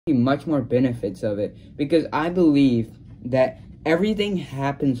much more benefits of it, because I believe that everything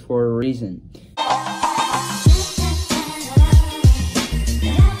happens for a reason.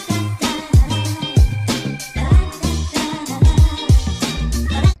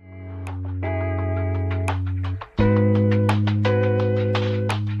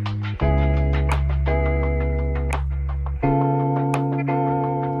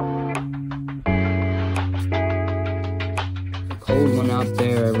 Cold one out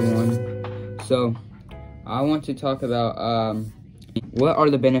there, everyone. So I want to talk about what are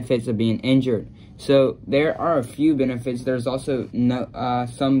the benefits of being injured. So there are a few benefits. There's also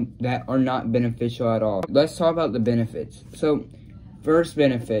some that are not beneficial at all. Let's talk about the benefits. So first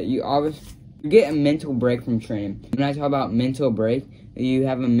benefit, you get a mental break from training. When I talk about mental break, you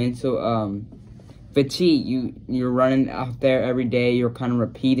have a mental fatigue. You're running out there every day. You're kind of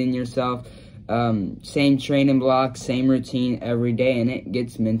repeating yourself. Same training block, same routine every day, and it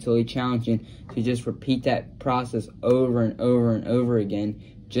gets mentally challenging to just repeat that process over and over and over again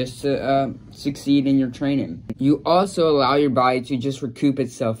just to succeed in your training. You also allow your body to just recoup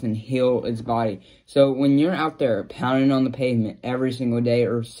itself and heal its body. So when you're out there pounding on the pavement every single day,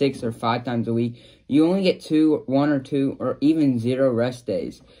 or 6 or 5 times a week, you only get 1 or 2 or even 0 rest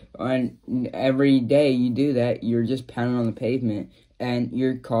days. And every day you do that, you're just pounding on the pavement, and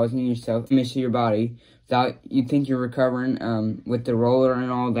you're causing yourself damage to your body without you think you're recovering with the roller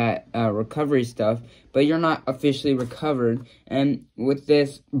and all that recovery stuff, but you're not officially recovered. And with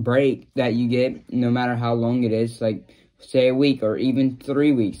this break that you get, no matter how long it is, like say a week or even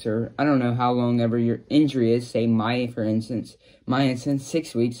 3 weeks, or I don't know how long ever your injury is, say my instance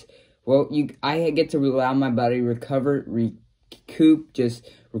 6 weeks, well, I get to allow my body to recover, recoup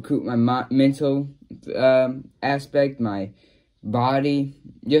my mental aspect, my body,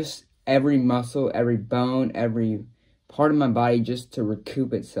 just every muscle, every bone, every part of my body just to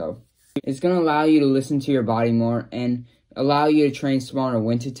recoup itself. It's going to allow you to listen to your body more and allow you to train smarter,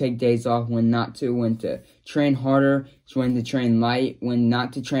 when to take days off, when not to, when to train harder, when to train light, when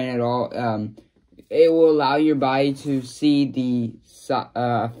not to train at all. It will allow your body to see the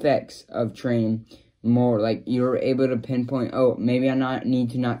effects of training more. Like you're able to pinpoint, oh, maybe I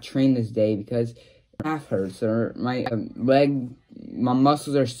need to not train this day because calf hurts, or my my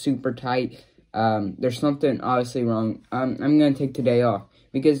muscles are super tight. There's something obviously wrong. I'm gonna take today off,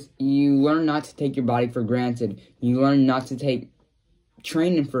 because you learn not to take your body for granted. You learn not to take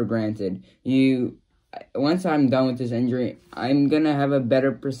training for granted. Once I'm done with this injury, I'm gonna have a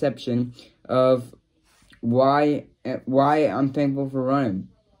better perception of why I'm thankful for running.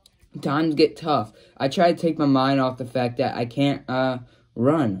 Times get tough. I try to take my mind off the fact that I can't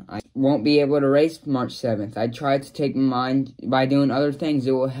run. I won't be able to race March 7th. I try to take my mind by doing other things.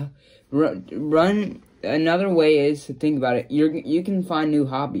 It will help. Run. Another way is to think about it. You can find new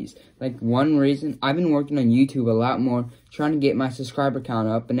hobbies. Like one reason, I've been working on YouTube a lot more, trying to get my subscriber count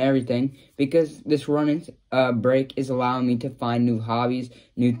up and everything, because this running break is allowing me to find new hobbies,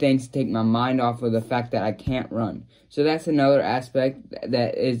 new things to take my mind off of the fact that I can't run. So that's another aspect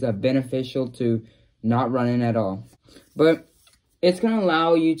that is beneficial to not running at all. But it's going to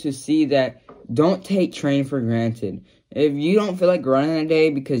allow you to see that don't take training for granted. If you don't feel like running that day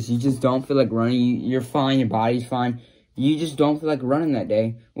because you just don't feel like running, you're fine, your body's fine, you just don't feel like running that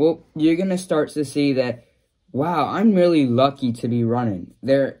day, well, you're going to start to see that, wow, I'm really lucky to be running.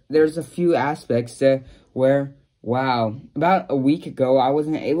 There's a few aspects where, wow, about a week ago, I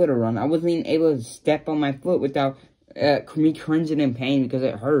wasn't able to run. I wasn't even able to step on my foot without me cringing in pain because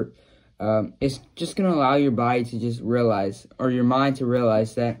it hurt. It's just going to allow your body to just realize, or your mind to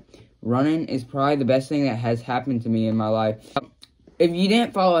realize, that running is probably the best thing that has happened to me in my life. If you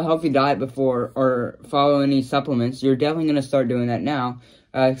didn't follow a healthy diet before or follow any supplements, you're definitely going to start doing that now,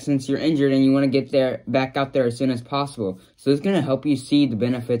 since you're injured and you want to get back out there as soon as possible. So it's going to help you see the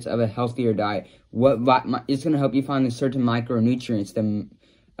benefits of a healthier diet. It's going to help you find the certain micronutrients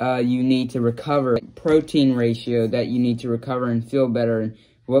that you need to recover, protein ratio that you need to recover and feel better, and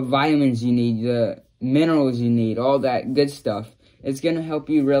what vitamins you need, the minerals you need, all that good stuff. It's going to help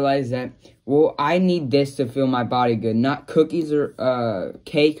you realize that, well, I need this to feel my body good. Not cookies or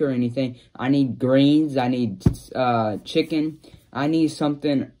cake or anything. I need greens. I need chicken. I need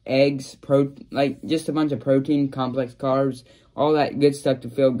something, eggs, like just a bunch of protein, complex carbs, all that good stuff to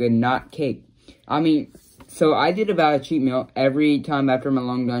feel good, not cake. I mean, so I did about a cheat meal every time after my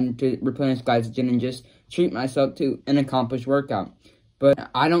long run to replenish glycogen and just treat myself to an accomplished workout. But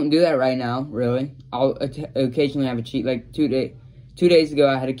I don't do that right now, really. I'll occasionally have a cheat, like 2 days ago,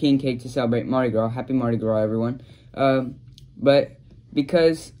 I had a king cake to celebrate Mardi Gras. Happy Mardi Gras, everyone. But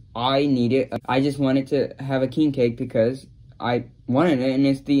because I need it, I just wanted to have a king cake because I wanted it, and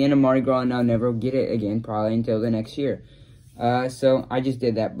it's the end of Mardi Gras, and I'll never get it again probably until the next year. So I just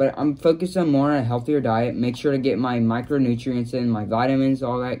did that. But I'm focused on more on a healthier diet. Make sure to get my micronutrients in, my vitamins,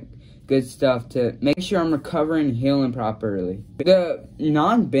 all that good stuff to make sure I'm recovering and healing properly. The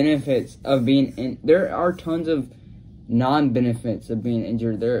non-benefits of being there are tons of non-benefits of being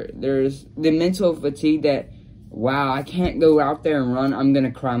injured. There's the mental fatigue that, wow, I can't go out there and run, I'm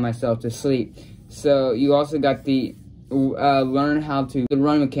gonna cry myself to sleep. So you also got the learn how to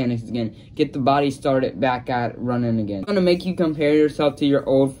run mechanics again, get the body started back at running again. It's gonna make you compare yourself to your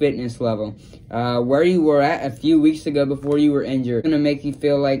old fitness level, where you were at a few weeks ago before you were injured. It's gonna make you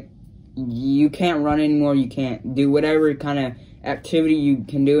feel like you can't run anymore, you can't do whatever kind of activity you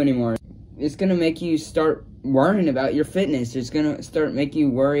can do anymore. It's gonna make you start worrying about your fitness. It's gonna start making you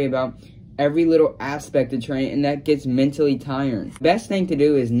worry about every little aspect of training, and that gets mentally tiring. Best thing to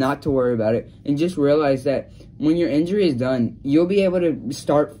do is not to worry about it and just realize that when your injury is done, you'll be able to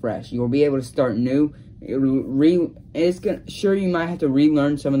start fresh. You'll be able to start new. Sure, you might have to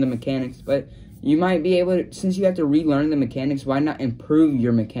relearn some of the mechanics, but you might be able to, since you have to relearn the mechanics, why not improve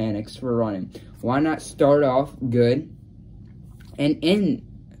your mechanics for running? Why not start off good and end?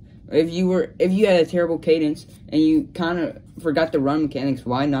 If you had a terrible cadence and you kind of forgot the run mechanics,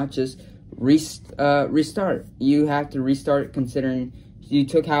 why not just restart? You have to restart considering you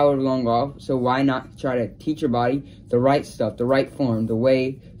took however long off, so why not try to teach your body the right stuff, the right form, the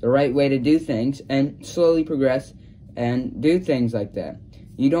right way to do things, and slowly progress and do things like that.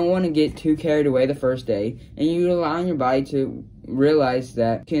 You don't want to get too carried away the first day, and you allow your body to realize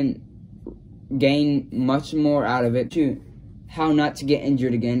that you can gain much more out of it too. How not to get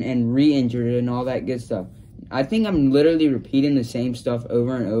injured again and re-injured and all that good stuff. I think I'm literally repeating the same stuff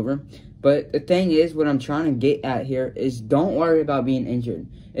over and over. But the thing is, what I'm trying to get at here is don't worry about being injured.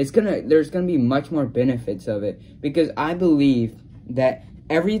 There's gonna be much more benefits of it, because I believe that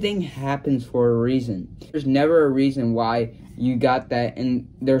everything happens for a reason. There's never a reason why you got that and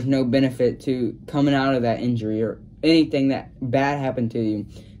there's no benefit to coming out of that injury or anything that bad happened to you.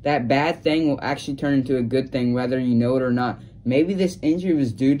 That bad thing will actually turn into a good thing whether you know it or not. Maybe this injury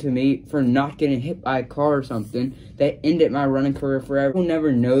was due to me for not getting hit by a car or something that ended my running career forever. We'll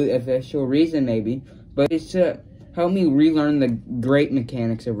never know the official reason maybe, but it's to help me relearn the great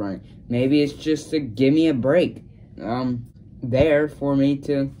mechanics of running. Maybe it's just to give me a break there for me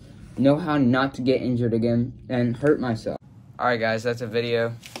to know how not to get injured again and hurt myself. Alright guys, that's a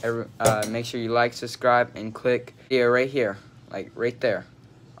video. Make sure you like, subscribe, and click here right here, like right there.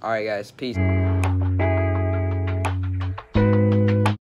 Alright guys, peace.